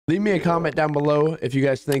Leave me a comment down below if you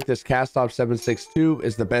guys think this Kastov 762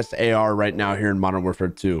 is the best AR right now here in Modern Warfare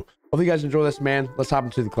 2. Hope you guys enjoy this, man. Let's hop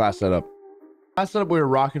into the class setup. Class setup we were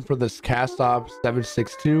rocking for this Kastov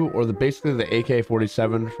 762, or basically the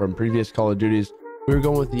AK-47 from previous Call of Duties. We were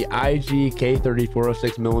going with the IG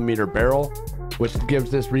K30-406mm barrel, which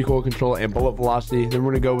gives this recoil control and bullet velocity. Then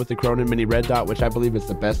we're going to go with the Cronin Mini Red Dot, which I believe is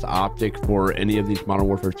the best optic for any of these Modern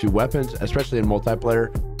Warfare 2 weapons, especially in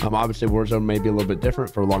multiplayer. Obviously Warzone may be a little bit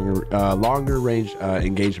different for longer range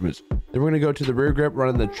engagements. Then we're going to go to the rear grip,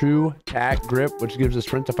 running the Tctekk grip, which gives us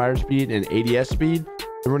sprint to fire speed and ADS speed.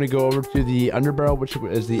 Then we're going to go over to the underbarrel, which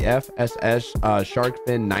is the FSS Shark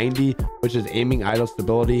Fin 90, which is aiming idle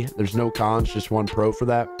stability. There's no cons, just one pro for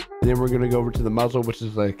that. And then we're going to go over to the muzzle, which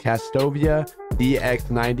is the Kxpture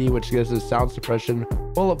DX90, which gives us sound suppression,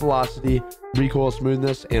 bullet velocity, recoil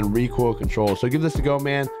smoothness, and recoil control. So give this a go,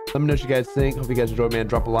 man. Let me know what you guys think. Hope you guys enjoyed, man.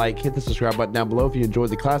 Drop a like, hit the subscribe button down below if you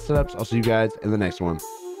enjoyed the class setups. I'll see you guys in the next one.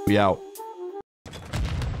 We out.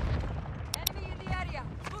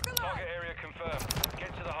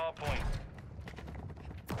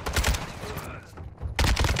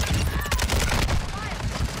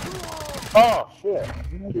 Oh shit!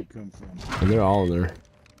 Where did it come from? They're all there.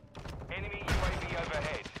 Enemy UAV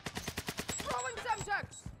overhead. Throwing Semtex.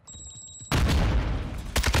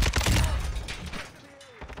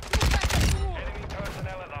 Enemy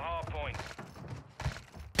personnel at the hard point.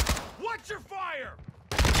 Watch your fire!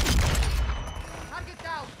 Target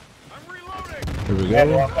down. I'm reloading. Here we Yeah,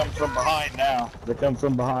 go. they'll come from behind now. They come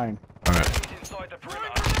from behind. All right. Inside the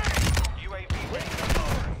perimeter. UAV ready to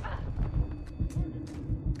fire.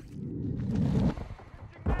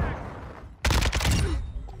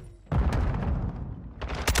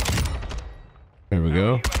 Here we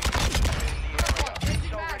go. Ready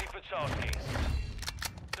for tasking.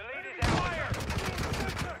 The lead is out.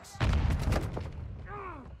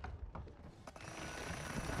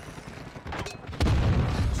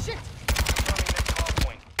 Shit.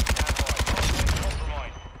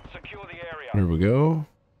 Secure the area. Here we go.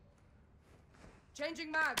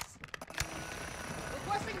 Changing mags.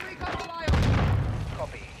 Requesting recon flyover.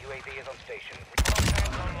 Copy. UAV is on station.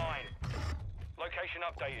 Hands online. Location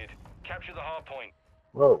updated. Capture the hard point.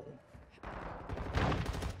 Whoa.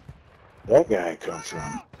 That guy come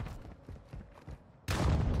from?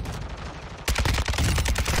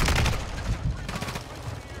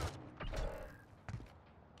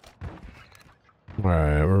 All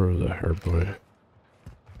right, where was the hurt boy?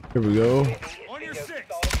 Here we go. On your six.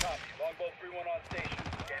 Longbow 3-1 on station.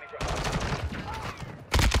 Scanning ground.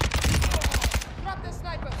 Drop the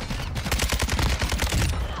sniper.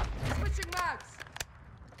 Switching mags.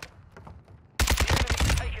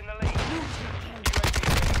 Enemy taking the lead.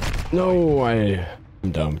 UAV No,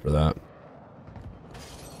 I'm dumb for that.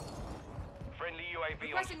 friendly UAV on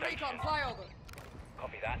Requesting station. recon flyover.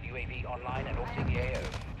 Copy that. UAV online and orbiting the AO.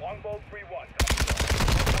 Longbow 3-1.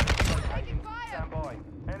 Taking fire. Stand by.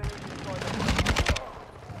 Enemy inside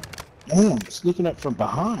the Damn, sneaking up from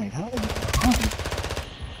behind. How did he get behind?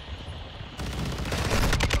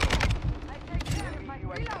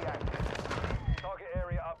 UAV active. Target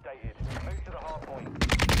area updated. Move to the hard point.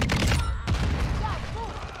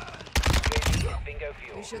 Bingo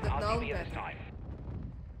fuel. You should have known better. Time.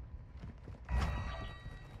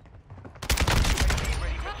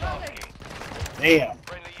 Damn,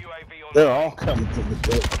 Friendly UAV on they're all coming from the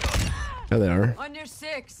boat. There they are. On your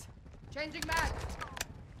six. Changing mags.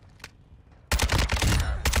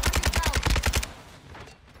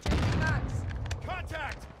 Changing mags.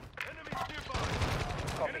 Contact! Enemy nearby!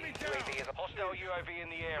 Enemy UAV is a hostile UAV in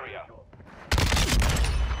the area.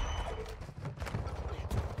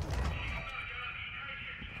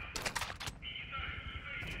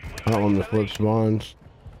 I don't want to flip spawns.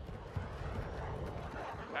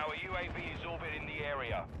 Our UAV is orbiting the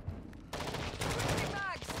area. Changing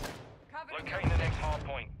mags. Covering Locating the next hard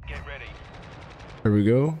point. Get ready. Here we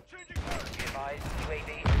go. Advised UAV.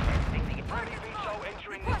 Enemy VSOL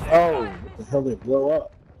entering this area. Oh, the hell they blow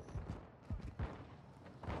up.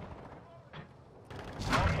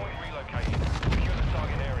 Hard point relocated. Secure the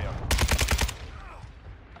target area.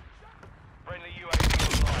 Friendly UAV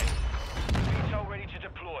online. VSOL ready to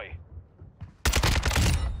deploy.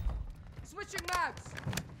 Switching mags.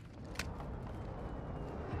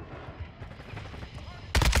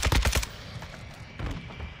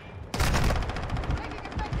 Taking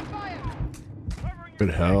effective fire.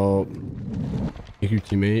 Good help. Thank you,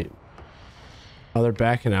 teammate. Oh, they're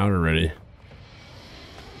backing out already.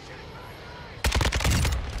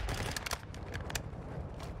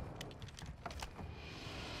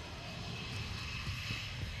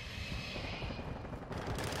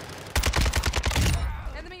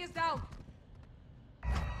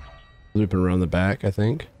 Looping around the back, I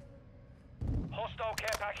think. Hostile care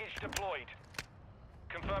package deployed.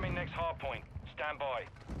 Confirming next hard point. Stand by.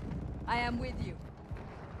 I am with you.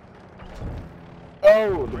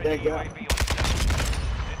 Oh, the Friendly big guy. UAV on station.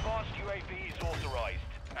 Advanced UAV is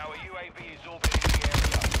authorized. Our UAV is orbiting the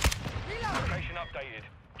area. Reload. Location updated.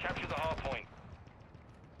 Capture the hard point.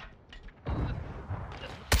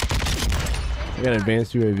 I got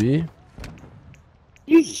advanced UAV.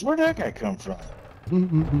 Jesus, where'd that guy come from?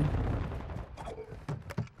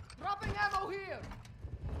 Dropping ammo here.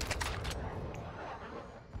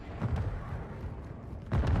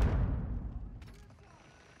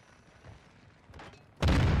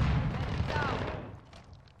 Down.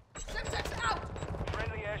 Semtex out.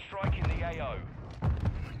 Friendly airstrike in the AO.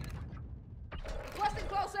 Requesting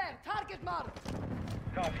close air. Target marked.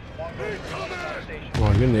 Copy. Station.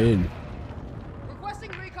 Oh, grenade.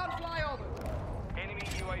 Requesting recon flyover. Enemy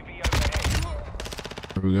UAV overhead.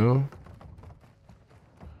 There we go.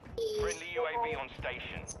 Friendly UAV on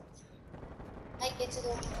station. I get to go.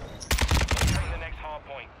 Locating the next hard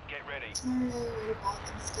point. Get ready.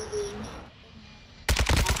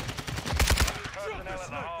 Personnel at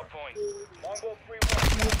the hard point. Mongol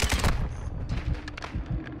 3-1.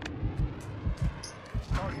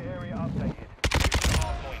 Target area updated. Reach the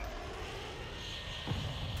hard point.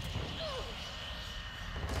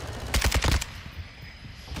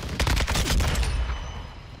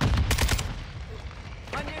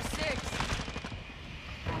 On your 6.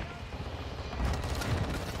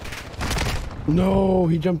 No,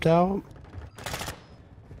 he jumped out.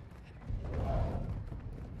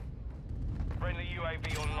 Friendly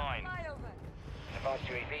UAV online. Flyover. Advanced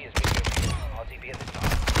UAV is being RTV at this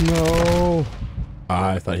time. No.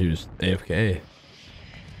 I thought he was AFK.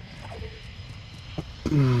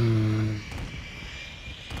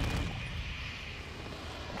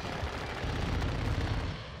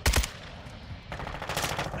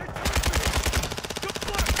 Hard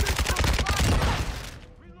point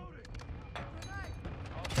relocated.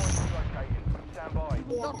 Stand by.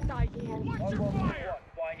 Don't die here. Mongol 3-1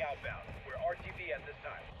 flying outbound. We're RTV at this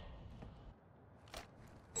time.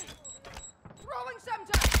 Throwing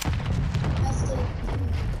Semtex.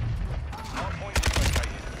 Hard point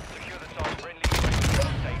relocated. Secure the site. Friendly UAV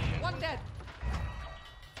on station. One dead.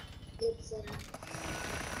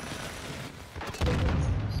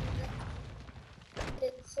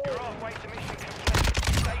 You're halfway to mission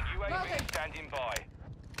complete. State UAV Nothing. standing by.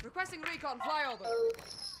 Requesting recon flyover.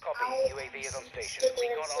 Copy. UAV is on station.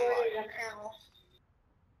 Recon online.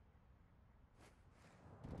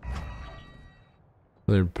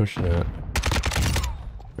 They're pushing it.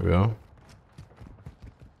 There we go.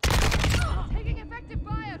 Taking effective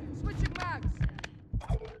fire. Switching mags.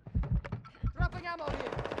 Dropping ammo here.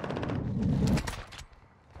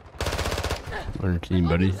 On your team,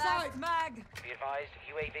 buddy. Side mag. Be advised,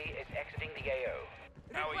 UAV is exiting the AO.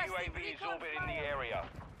 Our Requesting UAV is recon orbiting the flyover. area.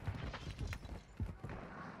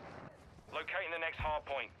 Locating the next hard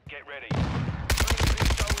point. Get ready.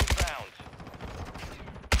 Inbound.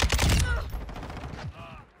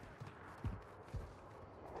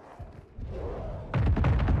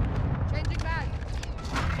 Changing mag.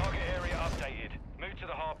 Target area updated. Move to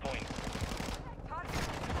the hard point.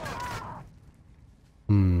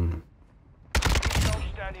 Missile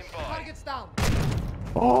standing by. Targets down.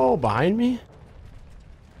 Oh, behind me?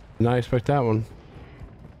 Did not expect that one.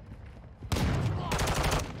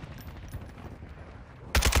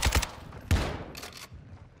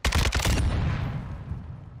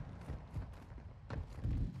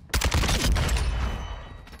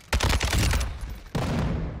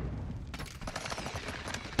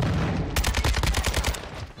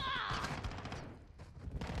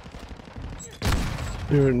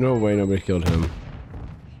 There's no way nobody killed him.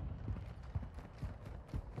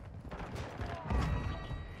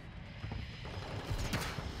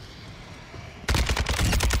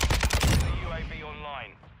 UAV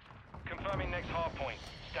online. Confirming next hard point.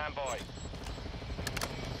 Stand by.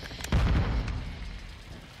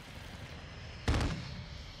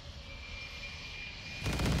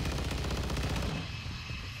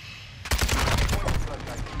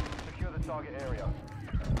 Secure the target area.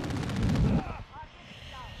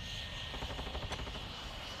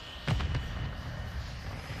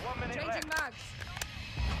 Changing mags.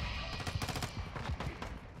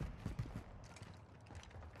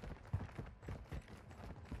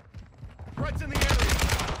 Threats in the area.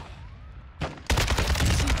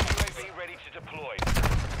 UAV ready to deploy.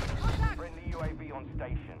 Contact. Friendly UAV on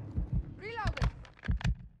station. Reloading.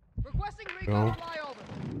 Requesting recon Go. flyover.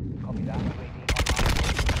 Copy that.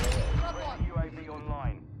 Drop one. UAV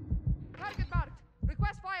online. Target marked.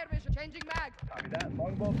 Request fire fire vision. Changing mag. Copy that.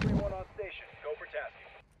 Longbow 3-1 on station. Go for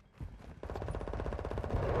tasking.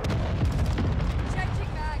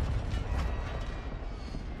 Changing mag.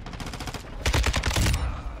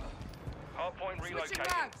 Hardpoint Switching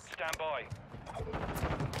relocating. mags. Stand by.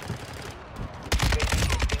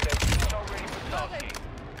 Missile ready for tasking.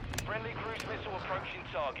 Friendly cruise missile approaching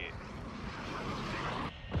target.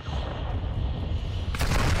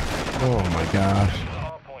 Oh my gosh. The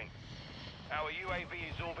hardpoint. Our UAV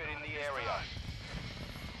is orbiting the area.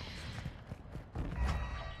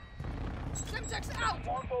 Tctekk out.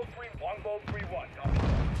 Longbow 3-1. Copy.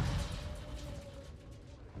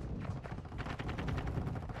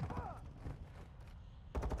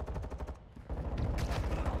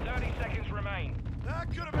 Seconds remain. That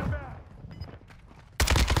could have been bad.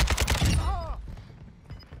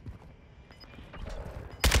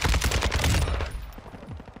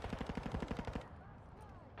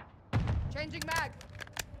 Changing mag.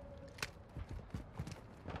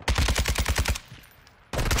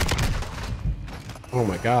 Oh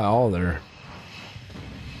my god, all there.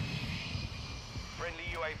 Friendly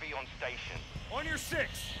UAV on station. On your 6.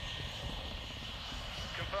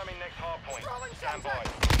 Confirming next hardpoint. Throwing Stand by.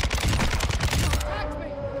 Tagged me.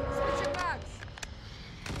 Switching mags.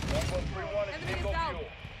 Longbow 3-1 is Enemy is bingo down. fuel.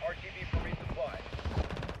 RTV for resupply.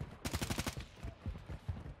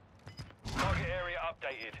 Target area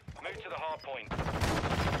updated. Move to the hardpoint.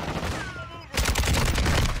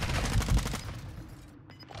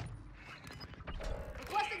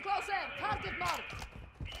 Requesting close air. Target marked.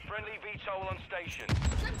 Friendly VTOL on station.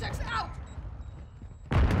 Tctekk out.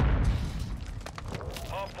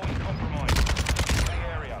 Hardpoint compromised. In the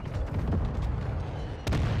area.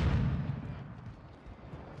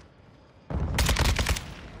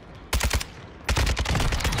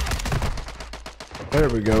 There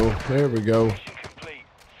we go. There we go.